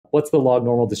what's the log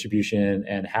normal distribution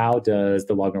and how does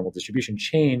the log normal distribution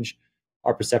change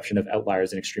our perception of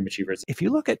outliers and extreme achievers? If you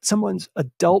look at someone's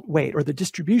adult weight or the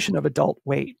distribution of adult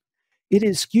weight, it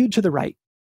is skewed to the right.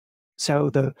 So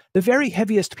the very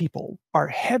heaviest people are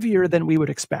heavier than we would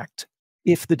expect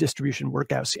if the distribution were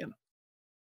Gaussian.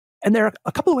 And there are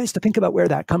a couple of ways to think about where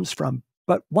that comes from,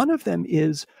 but one of them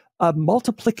is a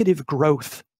multiplicative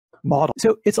growth model.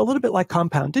 So it's a little bit like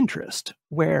compound interest,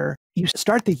 where you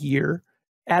start the year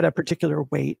at a particular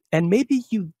weight, and maybe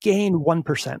you gain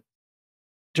 1%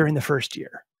 during the first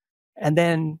year. And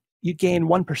then you gain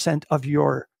 1% of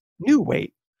your new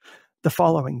weight the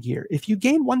following year. If you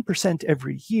gain 1%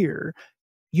 every year,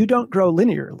 you don't grow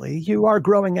linearly, you are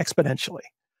growing exponentially.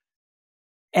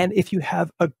 And if you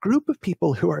have a group of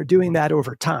people who are doing that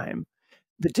over time,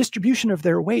 the distribution of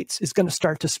their weights is going to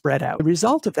start to spread out. The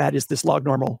result of that is this log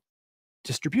normal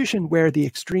distribution where the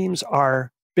extremes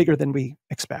are bigger than we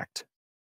expect.